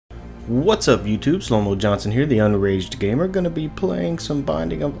What's up YouTube, Slow-Mo Johnson here, the Unraged Gamer, gonna be playing some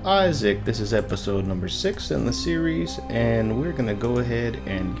Binding of Isaac. This is episode number 6 in the series, and we're gonna go ahead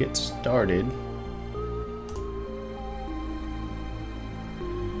and get started.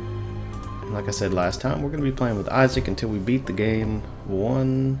 And like I said last time, we're gonna be playing with Isaac until we beat the game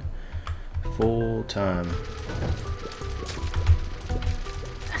one full time.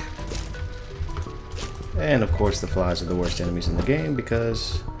 And of course the flies are the worst enemies in the game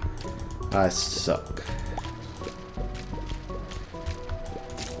because I suck.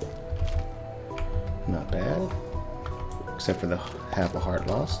 Not bad. Except for the half a heart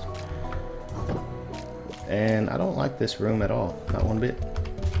lost. And I don't like this room at all. Not one bit.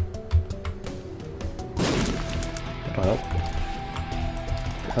 That'll help.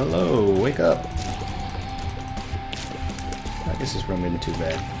 Hello, wake up. I guess this room isn't too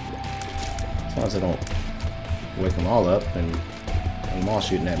bad. As long as I don't wake them all up and them all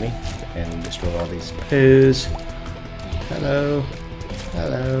shooting at me and destroy all these poos. Hello.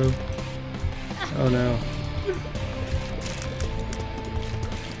 Hello. Oh no.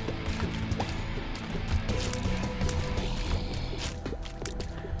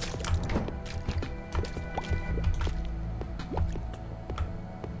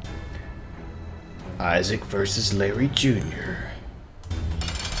 Isaac versus Larry Jr.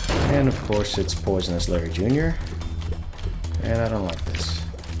 And of course it's Poisonous Larry Jr. And I don't like this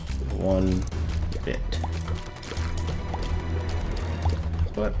one bit.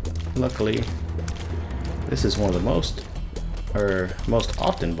 But luckily this is one of the most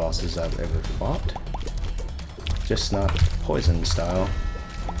often bosses I've ever fought. Just not poison style.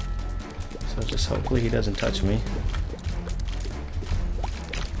 So just hopefully he doesn't touch me.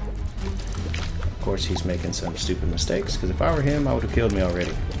 Of course he's making some stupid mistakes, because if I were him I would have killed me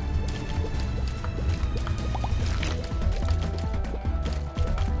already.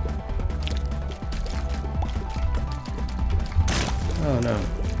 Oh no,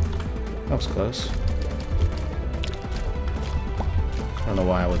 that was close. I don't know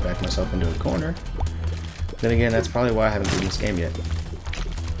why I would back myself into a corner. Then again, that's probably why I haven't beaten this game yet.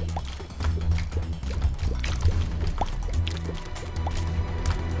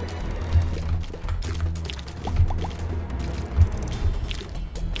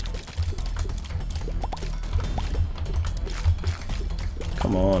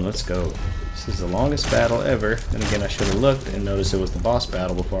 Come on, let's go. This is the longest battle ever. And again, I should have looked and noticed it was the boss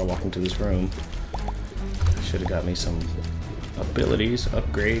battle before I walked into this room. Should have got me some abilities,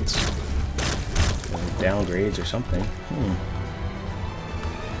 upgrades, downgrades or something.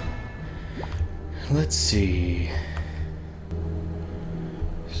 Let's see.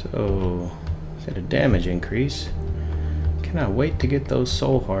 So, got a damage increase. Can I wait to get those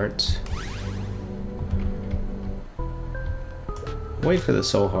soul hearts? Wait for the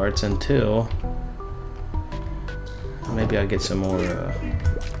soul hearts until maybe I'll get some more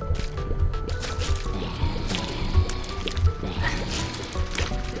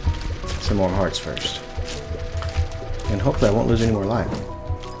hearts first, and hopefully I won't lose any more life.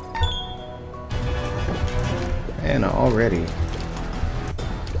 And already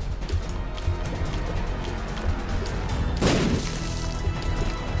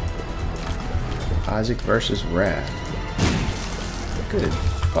Isaac versus Wrath. Good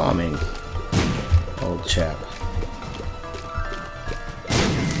bombing, old chap.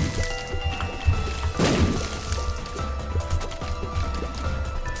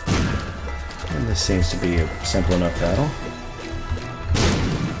 And this seems to be a simple enough battle.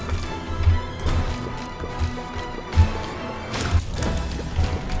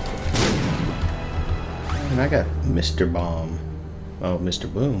 And I got Mr. Bomb. Oh, Mr.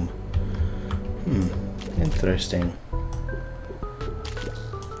 Boom. Interesting.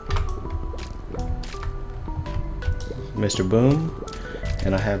 Mr. Boom,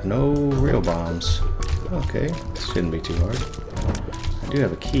 and I have no real bombs. Okay, this shouldn't be too hard. I do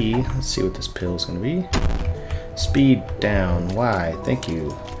have a key. Let's see what this pill is going to be. Speed down. Why? Thank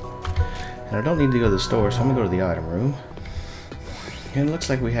you. And I don't need to go to the store, so I'm going to go to the item room. And it looks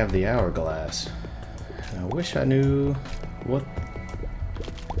like we have the hourglass. And I wish I knew what...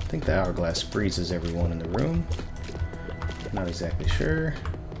 I think the hourglass freezes everyone in the room. Not exactly sure.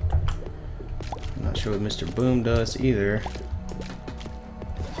 Not sure what Mr. Boom does either.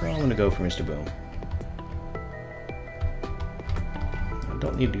 So I'm gonna go for Mr. Boom. I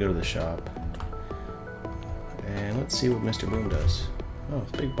don't need to go to the shop. And let's see what Mr. Boom does. Oh,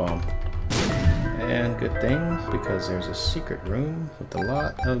 big bomb. And good thing, because there's a secret room with a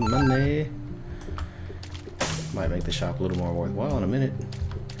lot of money. Might make the shop a little more worthwhile in a minute.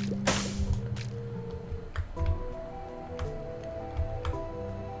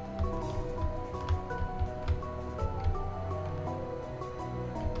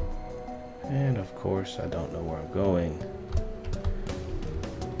 course, I don't know where I'm going.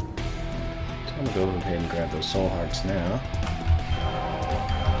 So I'm gonna go ahead and grab those soul hearts now.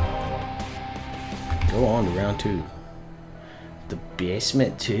 Go on to round 2. The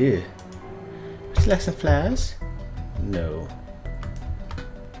basement too. Would you like some flowers? No.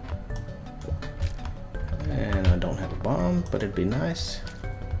 And I don't have a bomb, but it'd be nice.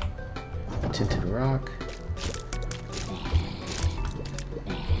 Tinted rock.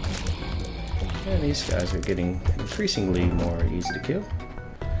 And these guys are getting increasingly more easy to kill.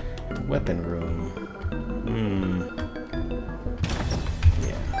 Weapon room.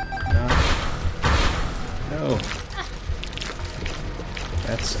 Yeah. No.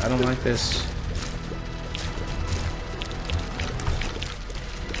 I don't like this.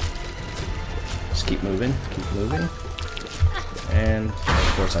 Just keep moving, keep moving. And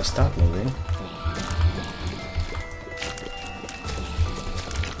of course I stop moving.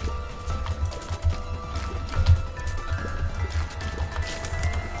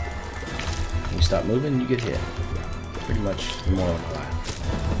 You stop moving, you get hit. Pretty much the moral of my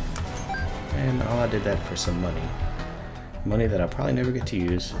life. And all I did that for some money. Money that I'll probably never get to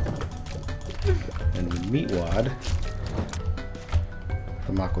use. And meat wad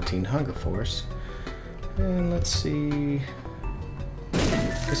from Aqua Teen Hunger Force. And let's see.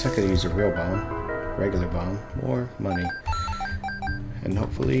 Guess I could use a real bomb, regular bomb, more money. And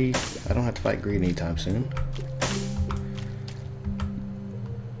hopefully I don't have to fight greed anytime soon.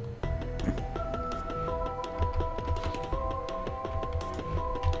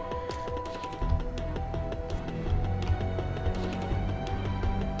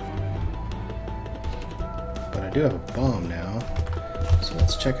 But I do have a bomb now. So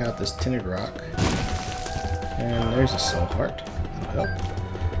let's check out this tinted rock. And there's a soul heart. That'll help.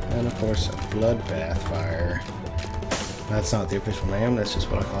 And of course a bloodbath fire. That's not the official name, that's just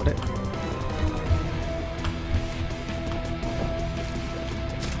what I called it.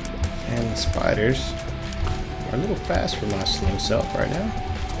 And the spiders are a little fast for my slow self right now.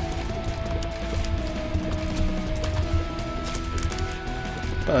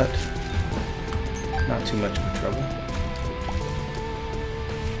 But not too much of a trouble.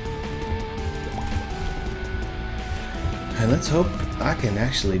 And let's hope I can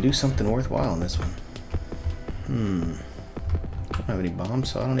actually do something worthwhile in this one. I don't have any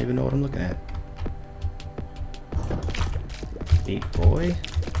bombs, so I don't even know what I'm looking at. Meat boy.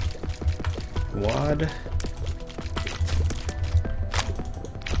 Wad.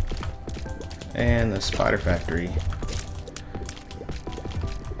 And the spider factory.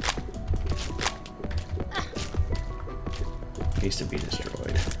 Needs to be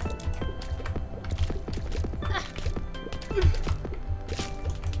destroyed.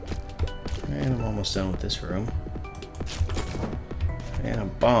 And I'm almost done with this room. And a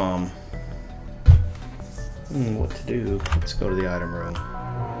bomb. What to do? Let's go to the item room.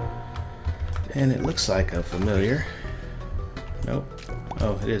 And it looks like a familiar. Nope.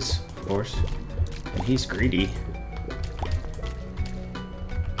 Oh, it is, of course. And he's greedy.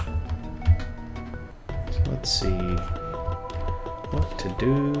 So let's see what to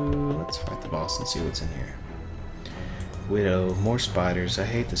do. Let's fight the boss and see what's in here. Widow, more spiders. I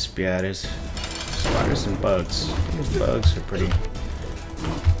hate the spiders. Spiders and bugs. These bugs are pretty...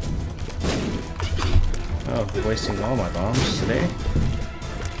 Oh, I'm wasting all my bombs today.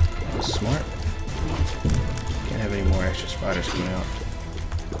 That was smart. Can't have any more extra spiders coming out.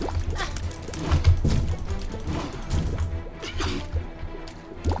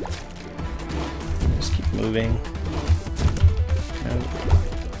 Just keep moving. Nope.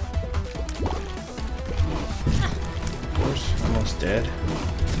 Of course, almost dead.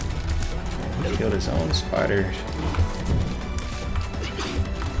 He killed his own spiders.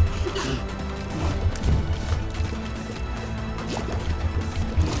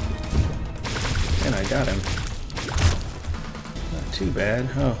 And I got him. Not too bad.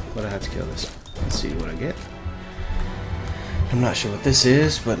 Oh, but I have to kill this. Let's see what I get. I'm not sure what this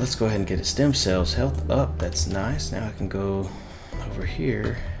is, but let's go ahead and get it. Stem cells, health up. That's nice. Now I can go over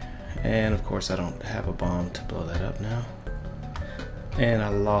here. And of course I don't have a bomb to blow that up now. And I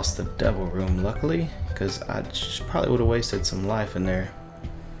lost the devil room, luckily, because I probably would have wasted some life in there.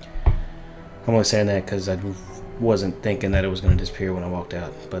 I'm only saying that because I wasn't thinking that it was going to disappear when I walked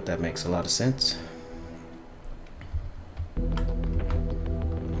out, but that makes a lot of sense.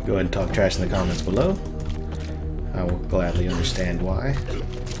 Go ahead and talk trash in the comments below. I will gladly understand why.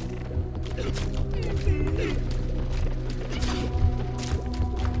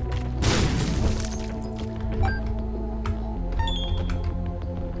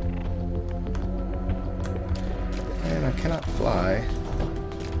 And I cannot fly.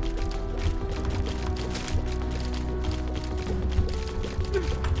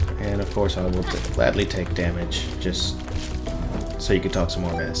 course I will gladly take damage, just so you can talk some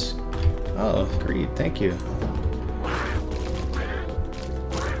more mess. Oh, greed, thank you.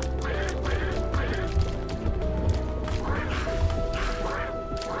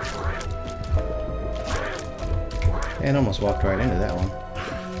 And almost walked right into that one.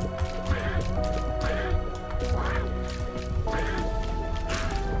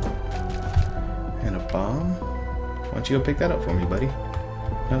 And a bomb. Why don't you go pick that up for me, buddy?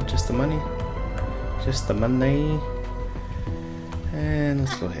 No, just the money. Just the money. And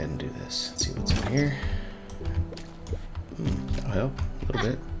let's go ahead and do this. Let's see what's in here. That'll help a little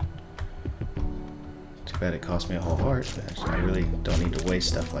bit. Too bad it cost me a whole heart. I really don't need to waste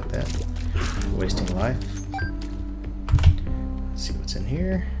stuff like that. Wasting life. Let's see what's in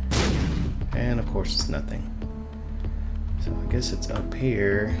here. And of course it's nothing. So I guess it's up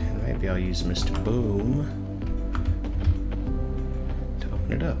here. And maybe I'll use Mr. Boom to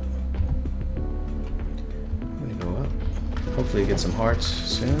open it up. I'm gonna go up. Hopefully get some hearts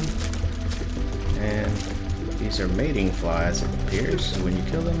soon. And these are mating flies, it appears. So when you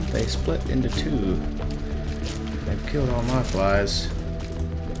kill them, they split into two. They've killed all my flies.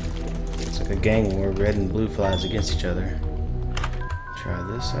 It's like a gang war, red and blue flies against each other. Try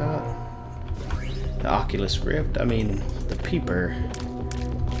this out. The Oculus Rift, I mean the Peeper.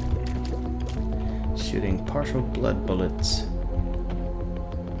 Shooting partial blood bullets.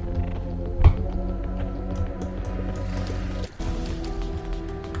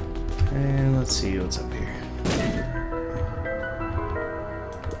 And let's see what's up here.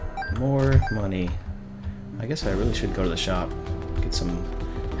 More money. I guess I really should go to the shop. Get some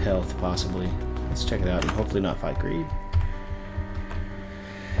health, possibly. Let's check it out and hopefully not fight greed.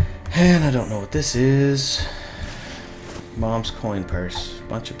 And I don't know what this is. Mom's coin purse.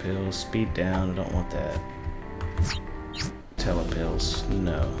 Bunch of pills. Speed down. I don't want that. Telepills.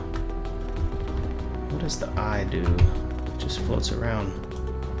 No. What does the eye do? It just floats around.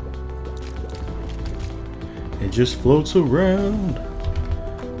 It just floats around.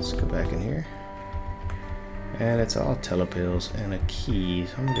 Let's go back in here. And it's all telepills and a key.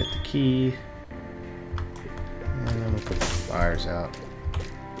 So I'm gonna get the key. And I'm gonna put the fires out.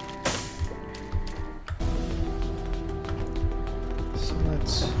 So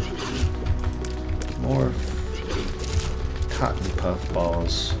let's more cotton puff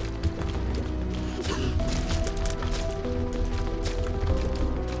balls.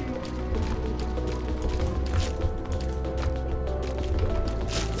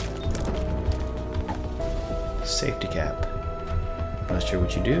 Safety cap. Not sure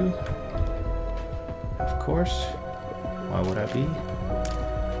what you do. Of course. Why would I be?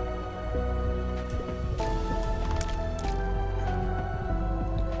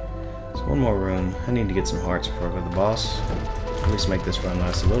 So one more room. I need to get some hearts before I go to the boss. At least make this run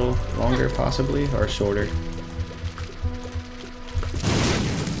last a little longer, possibly, or shorter.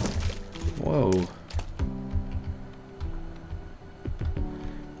 Whoa.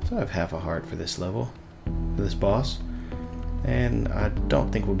 So I have half a heart for this level. This boss, and I don't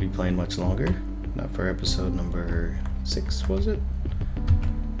think we'll be playing much longer. Not for episode number 6, was it?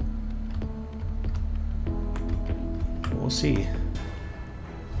 We'll see.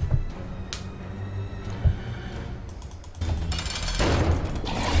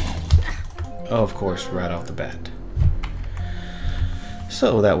 Oh, of course, right off the bat.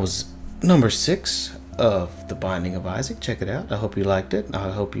 So that was number 6 of The Binding of Isaac. Check it out. I hope you liked it. I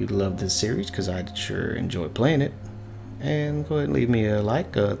hope you loved this series, because I sure enjoy playing it. And go ahead and leave me a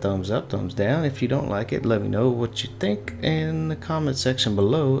like, a thumbs up, thumbs down. If you don't like it, let me know what you think in the comment section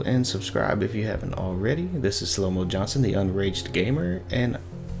below, and subscribe if you haven't already. This is Slow-Mo Johnson, the Unraged Gamer, and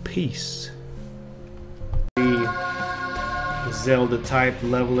peace. The Zelda type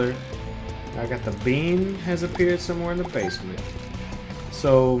leveler. I got the beam has appeared somewhere in the basement.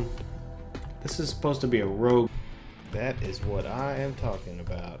 So this is supposed to be a rogue. That is what I am talking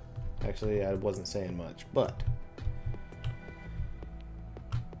about. Actually, I wasn't saying much, but